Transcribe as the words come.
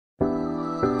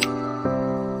Greetings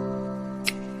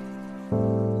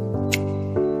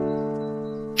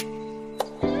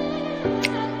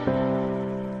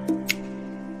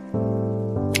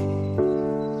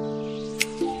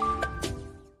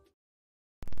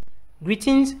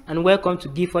and welcome to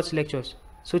GILFORD'S lectures.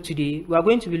 So today we are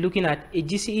going to be looking at a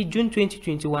G.C.E June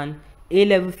 2021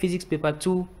 A-Level Physics Paper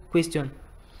 2 question.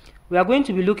 We are going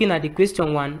to be looking at the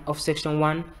question 1 of section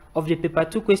 1 of the paper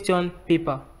 2 question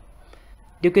paper.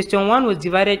 The question 1 was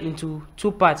divided into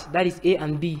two parts, that is A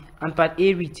and B, and part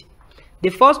A read: the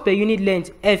force per unit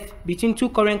length F between two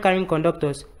current carrying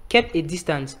conductors kept a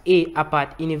distance A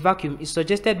apart in a vacuum is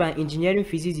suggested by an engineering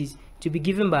physicist to be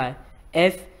given by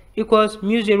F equals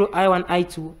mu0 I1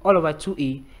 I2 all over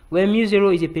 2A, where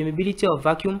mu0 is the permeability of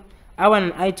vacuum, I1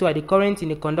 and I2 are the currents in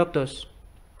the conductors.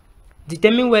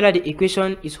 Determine whether the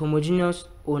equation is homogeneous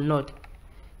or not.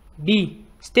 B.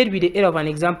 State with the aid of an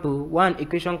example why an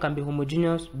equation can be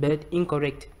homogeneous but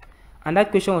incorrect. And that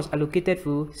question was allocated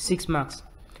for 6 marks.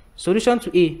 Solution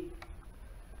to A.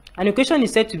 An equation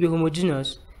is said to be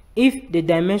homogeneous if the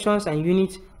dimensions and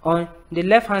units on the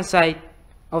left hand side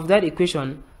of that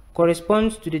equation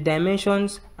corresponds to the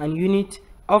dimensions and unit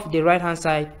of the right hand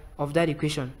side of that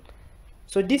equation.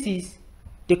 So this is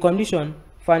the condition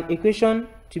for an equation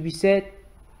to be said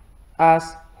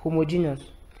as homogeneous.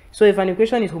 So if an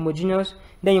equation is homogeneous,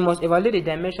 then you must evaluate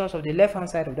the dimensions of the left hand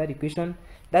side of that equation,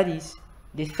 that is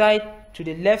the side to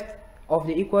the left of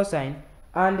the equal sign,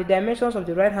 and the dimensions of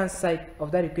the right hand side of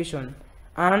that equation,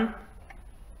 and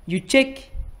you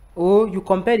check or you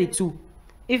compare the two.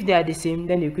 If they are the same,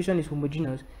 then the equation is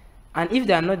homogeneous, and if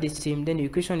they are not the same, then the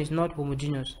equation is not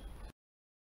homogeneous.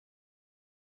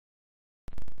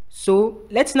 So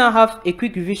let's now have a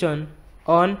quick revision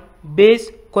on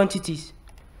base quantities.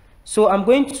 So I'm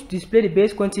going to display the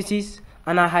base quantities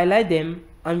and I'll highlight them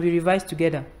and we revise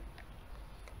together.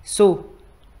 So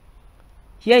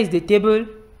here is the table,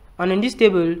 and in this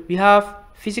table we have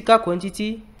physical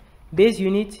quantity, base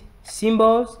unit,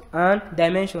 symbols, and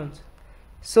dimensions.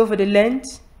 So for the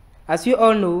length, as you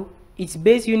all know, its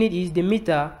base unit is the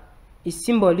meter, its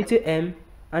symbol little m,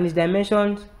 and its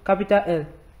dimensions capital L.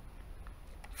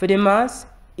 For the mass,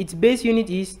 its base unit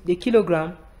is the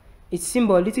kilogram, its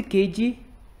symbol little kg,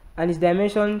 and its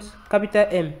dimensions capital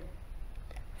M.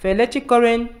 For electric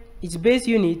current, its base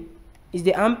unit is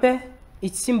the ampere,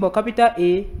 its symbol capital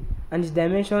A, and its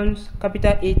dimensions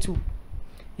capital A2.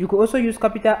 You could also use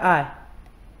capital I.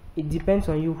 It depends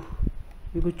on you.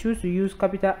 You could choose to use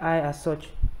capital I as such,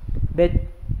 but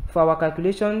for our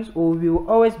calculations, we will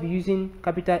always be using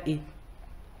capital A.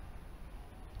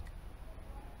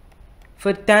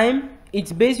 For time,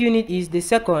 its base unit is the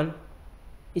second,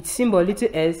 its symbol little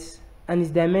s, and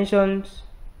its dimensions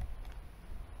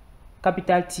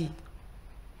capital T.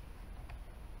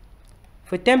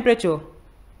 For temperature,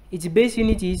 its base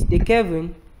unit is the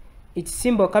Kelvin, its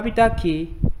symbol capital K,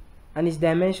 and its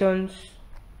dimensions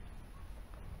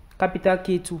capital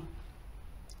K2.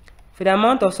 For the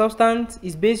amount of substance,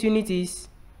 its base unit is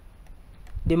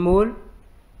the mole,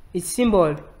 its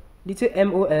symbol little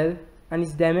mol, and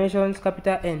its dimensions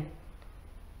capital N.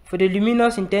 For the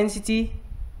luminous intensity,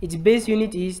 its base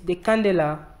unit is the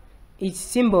candela, its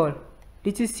symbol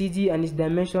little cd, and its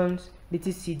dimensions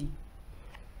little cd.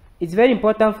 It's very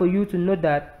important for you to note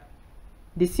that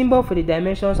the symbol for the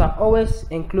dimensions are always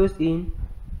enclosed in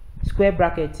square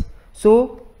brackets.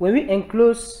 So when we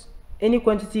enclose any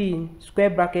quantity in square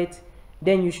brackets,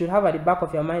 then you should have at the back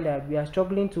of your mind that we are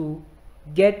struggling to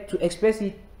get to express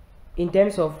it in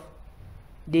terms of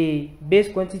the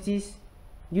base quantities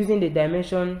using the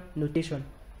dimension notation.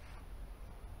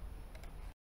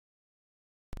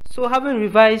 So having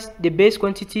revised the base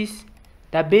quantities,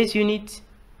 the base units,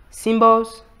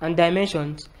 symbols, and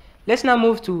dimensions, let's now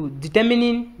move to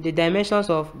determining the dimensions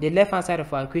of the left hand side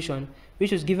of our equation,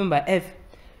 which was given by F.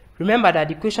 Remember that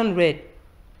the equation read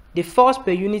the force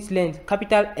per unit length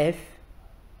capital F.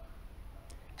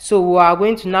 So we are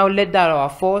going to now let that our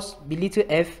force be little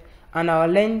f and our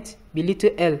length be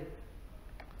little l.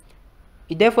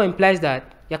 It therefore implies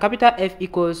that your capital F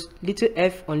equals little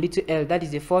f on little l, that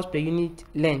is the force per unit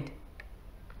length.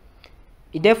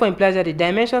 It therefore implies that the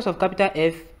dimensions of capital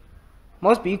F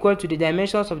must be equal to the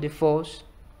dimensions of the force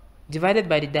divided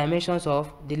by the dimensions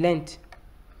of the length.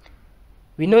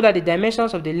 We know that the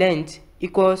dimensions of the length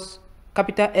equals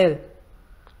capital L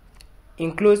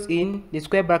enclosed in the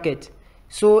square bracket.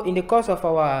 So in the course of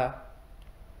our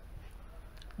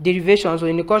derivations or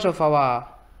in the course of our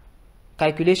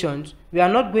calculations, we are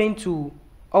not going to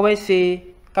always say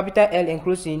capital L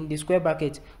enclosed in the square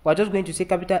bracket. We are just going to say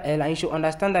capital L, and you should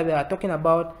understand that we are talking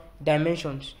about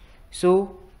dimensions.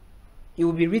 So it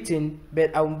will be written,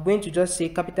 but I'm going to just say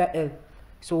capital L,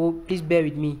 so please bear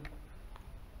with me.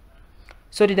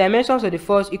 So the dimensions of the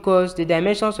force equals the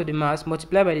dimensions of the mass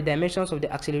multiplied by the dimensions of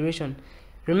the acceleration.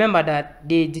 Remember that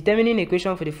the determining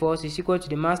equation for the force is equal to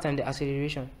the mass times the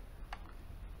acceleration.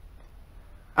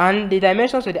 And the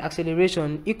dimensions of the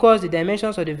acceleration equals the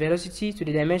dimensions of the velocity to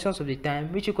the dimensions of the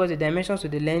time, which equals the dimensions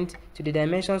of the length to the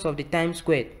dimensions of the time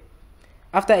squared,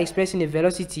 after expressing the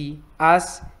velocity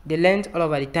as the length all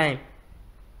over the time,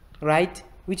 right,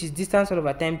 which is distance all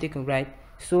over time taken, right?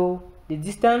 So the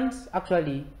distance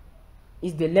actually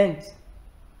is the length,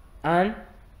 and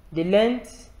the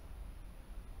length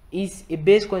is a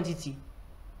base quantity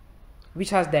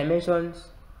which has dimensions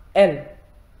L,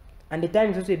 and the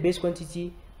time is also a base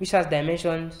quantity which has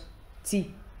dimensions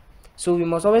T. So we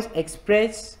must always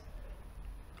express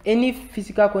any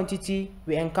physical quantity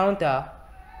we encounter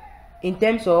in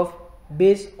terms of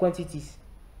base quantities.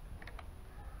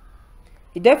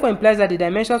 It therefore implies that the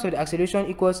dimensions of the acceleration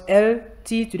equals Lt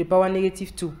to the power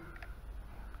negative 2,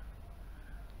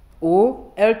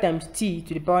 or L times T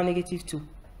to the power negative 2.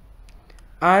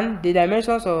 And the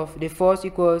dimensions of the force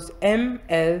equals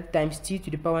ml times T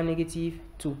to the power negative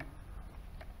 2.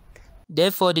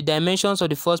 Therefore, the dimensions of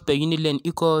the force per unit length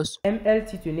equals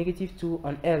mlt to negative 2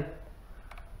 on L.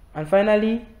 And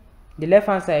finally, the left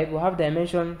hand side will have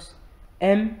dimensions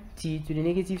mt to the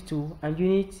negative 2 and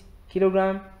unit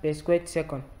kilogram per squared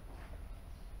second.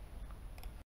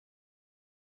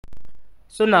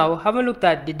 So now, having looked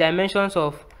at the dimensions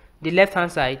of the left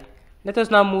hand side, let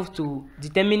us now move to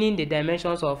determining the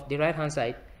dimensions of the right hand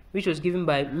side, which was given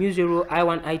by mu0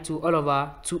 I1 I2 all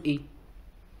over 2a.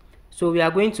 So we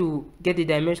are going to get the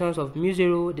dimensions of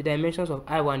mu0, the dimensions of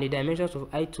I1, the dimensions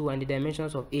of I2, and the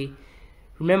dimensions of a.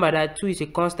 Remember that 2 is a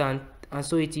constant, and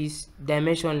so it is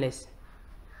dimensionless.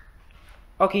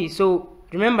 Okay, so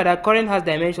remember that current has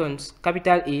dimensions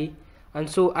capital A, and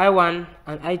so I1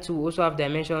 and I2 also have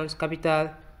dimensions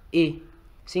capital A,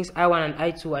 since I1 and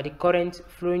I2 are the current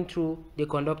flowing through the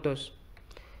conductors.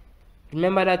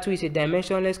 Remember that 2 is a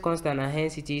dimensionless constant, and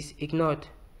hence it is ignored.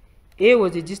 A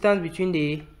was the distance between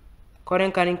the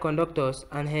current carrying conductors,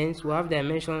 and hence we have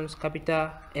dimensions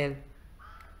capital L.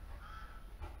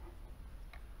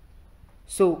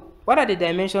 So what are the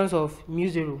dimensions of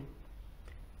mu0?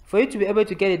 For you to be able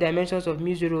to get the dimensions of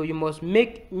mu0, you must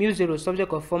make mu0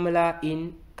 subject of formula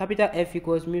in capital F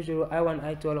equals mu0 I1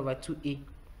 I2 all over 2a.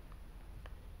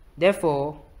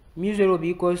 Therefore, mu0 will be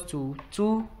equals to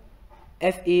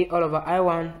 2fa all over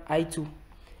I1 I2.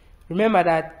 Remember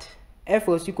that F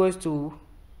was equals to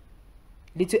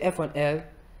little f on L,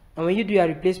 and when you do your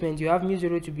replacement, you have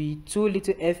mu0 to be 2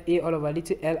 little fa all over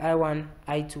little L I1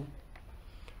 I2.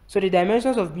 So the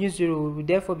dimensions of mu0 will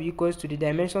therefore be equals to the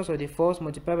dimensions of the force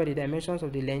multiplied by the dimensions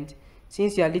of the length,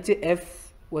 since your little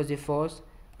f was the force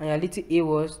and your little a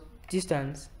was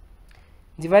distance,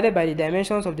 divided by the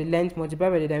dimensions of the length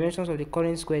multiplied by the dimensions of the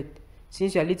current squared,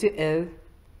 since your little l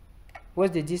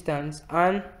was the distance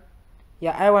and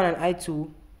your I1 and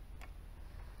I2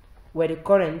 were the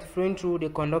current flowing through the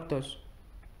conductors.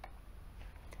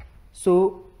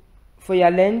 So for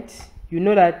your length, you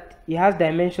know that it has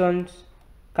dimensions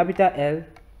capital L,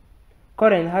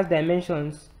 current has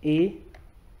dimensions A,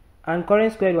 and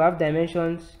current squared will have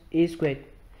dimensions A squared.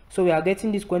 So we are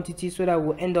getting this quantity so that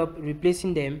we'll end up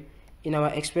replacing them in our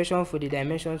expression for the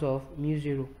dimensions of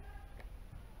mu0.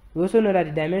 We also know that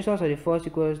the dimensions of the force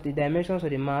equals the dimensions of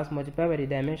the mass multiplied by the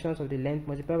dimensions of the length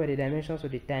multiplied by the dimensions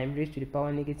of the time raised to the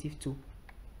power negative 2.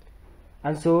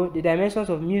 And so the dimensions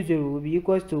of mu0 will be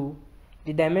equals to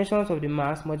the dimensions of the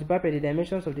mass multiplied by the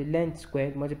dimensions of the length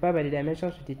squared multiplied by the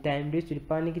dimensions of the time raised to the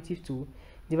power negative 2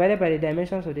 divided by the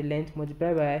dimensions of the length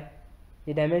multiplied by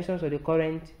the dimensions of the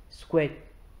current squared.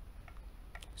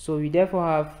 So we therefore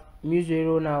have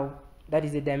mu0 now, that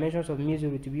is the dimensions of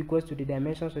mu0, to be equals to the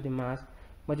dimensions of the mass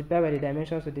multiplied by the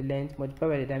dimensions of the length multiplied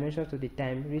by the dimensions of the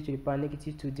time raised to the power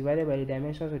negative 2 divided by the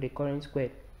dimensions of the current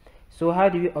squared. So how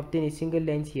do we obtain a single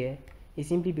length here? It's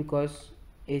simply because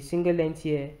a single length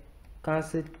here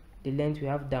cancelled the length we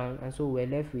have down, and so we're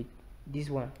left with this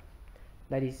one.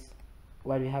 That is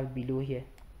what we have below here.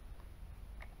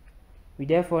 We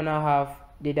therefore now have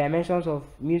the dimensions of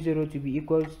mu0 to be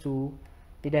equals to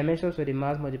the dimensions of the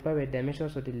mass multiplied by the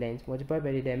dimensions of the length multiplied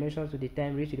by the dimensions of the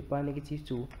time raised to the power negative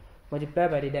 2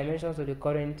 multiplied by the dimensions of the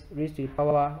current raised to the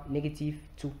power negative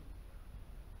 2.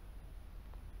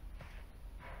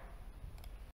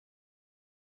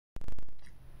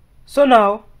 So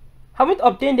now, having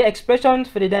obtained the expressions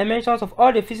for the dimensions of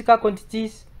all the physical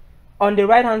quantities on the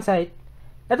right hand side,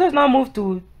 let us now move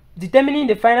to determining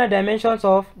the final dimensions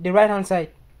of the right hand side.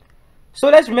 So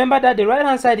let's remember that the right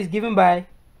hand side is given by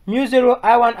mu0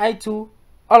 I1 I2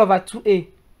 all over 2a.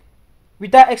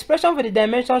 With our expression for the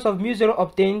dimensions of mu0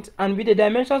 obtained and with the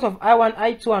dimensions of I1,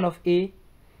 I2 and of a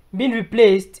being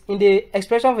replaced in the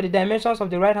expression for the dimensions of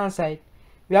the right hand side,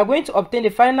 we are going to obtain the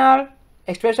final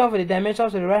expression for the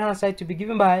dimensions of the right hand side to be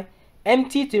given by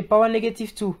mt to the power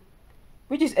negative 2,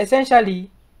 which is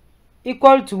essentially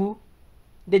equal to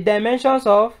the dimensions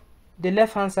of the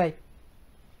left hand side.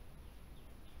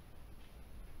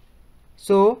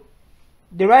 So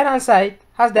the right hand side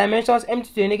has dimensions mt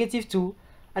to the negative 2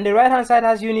 and the right hand side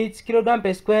has units kilogram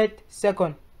per squared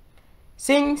second.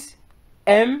 Since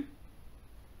m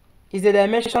is the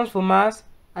dimensions for mass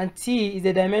and t is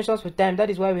the dimensions for time, that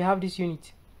is why we have this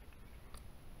unit.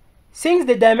 Since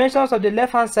the dimensions of the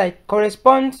left hand side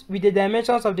correspond with the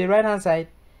dimensions of the right hand side,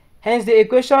 hence the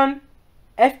equation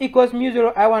F equals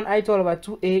mu0 I1 I2 all over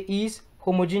 2a is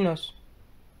homogeneous.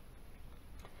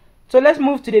 So let's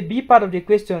move to the B part of the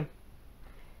question.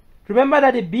 Remember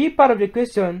that the B part of the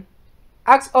question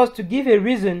asks us to give a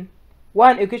reason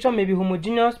why an equation may be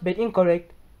homogeneous but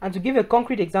incorrect and to give a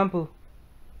concrete example.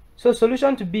 So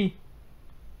solution to B.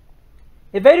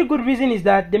 A very good reason is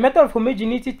that the method of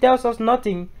homogeneity tells us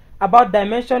nothing about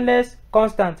dimensionless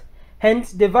constant,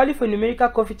 hence the value for numerical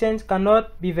coefficients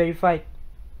cannot be verified.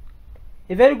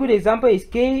 A very good example is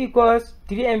k equals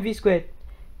 3mv squared.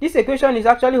 This equation is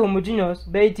actually homogeneous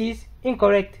but it is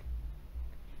incorrect.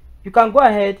 You can go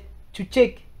ahead to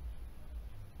check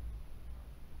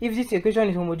if this equation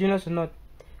is homogeneous or not,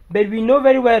 but we know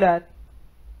very well that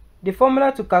the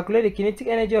formula to calculate the kinetic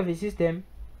energy of a system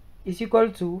is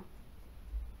equal to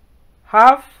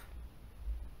half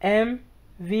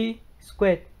mv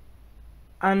squared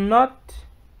and not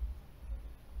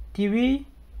 3mv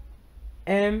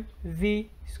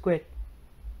squared.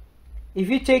 If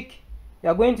you check, you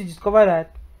are going to discover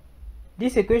that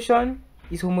this equation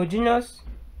is homogeneous,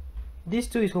 this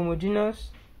too is homogeneous,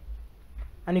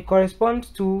 and it corresponds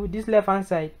to this left hand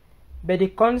side, but the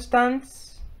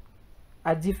constants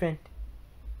are different.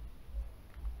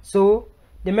 So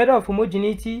the method of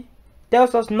homogeneity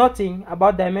tells us nothing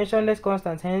about dimensionless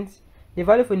constants, hence the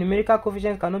value for numerical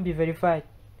coefficients cannot be verified.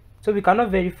 So we cannot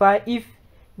verify if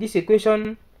this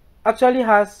equation actually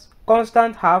has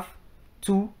constant half,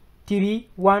 2, 3,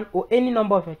 1 or any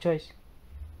number of your choice.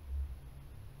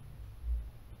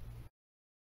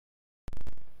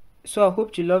 So I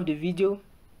hope you loved the video.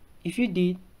 If you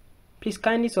did, please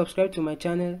kindly subscribe to my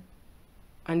channel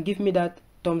and give me that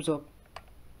thumbs up.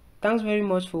 Thanks very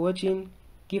much for watching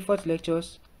GILFORD'S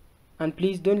lectures, and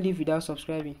please don't leave without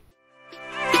subscribing.